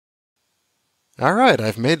Alright,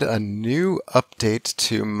 I've made a new update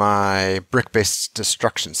to my brick-based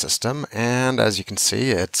destruction system, and as you can see,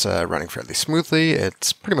 it's running fairly smoothly.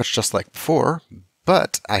 It's pretty much just like before,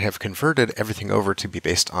 but I have converted everything over to be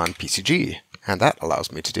based on PCG, and that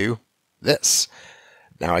allows me to do this.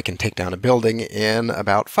 Now I can take down a building in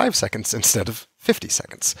about 5 seconds instead of 50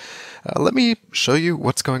 seconds. Let me show you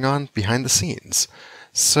what's going on behind the scenes.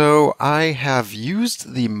 So I have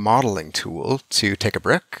used the modeling tool to take a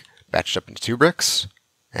brick, batch it up into 2 bricks,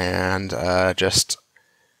 and just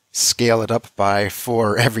scale it up by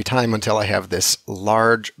 4 every time until I have this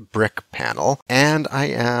large brick panel. And I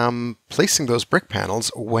am placing those brick panels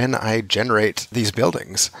when I generate these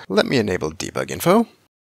buildings. Let me enable debug info.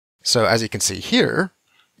 So as you can see here,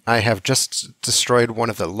 I have just destroyed one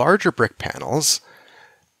of the larger brick panels.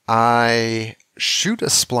 I shoot a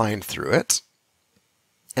spline through it,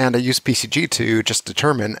 and I use PCG to just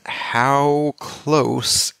determine how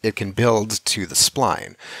close it can build to the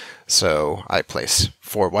spline. So I place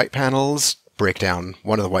 4 white panels, break down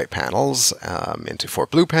one of the white panels into 4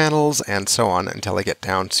 blue panels, and so on until I get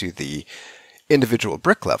down to the individual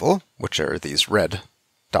brick level, which are these red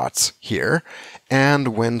dots here.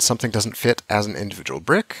 And when something doesn't fit as an individual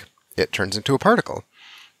brick, it turns into a particle.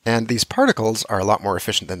 And these particles are a lot more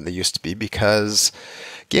efficient than they used to be because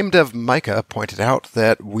game dev Micah pointed out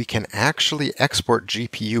that we can actually export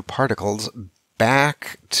GPU particles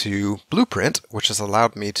back to Blueprint, which has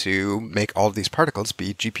allowed me to make all of these particles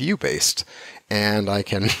be GPU based. And I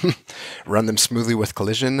can run them smoothly with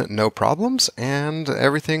collision, no problems, and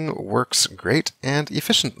everything works great and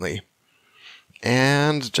efficiently.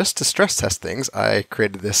 And just to stress test things, I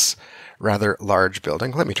created this rather large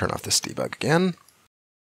building. Let me turn off this debug again.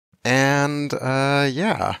 And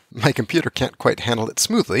yeah, my computer can't quite handle it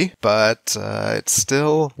smoothly, but it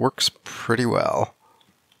still works pretty well.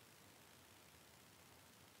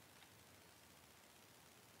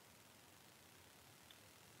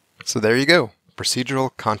 So there you go,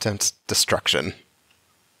 procedural content destruction.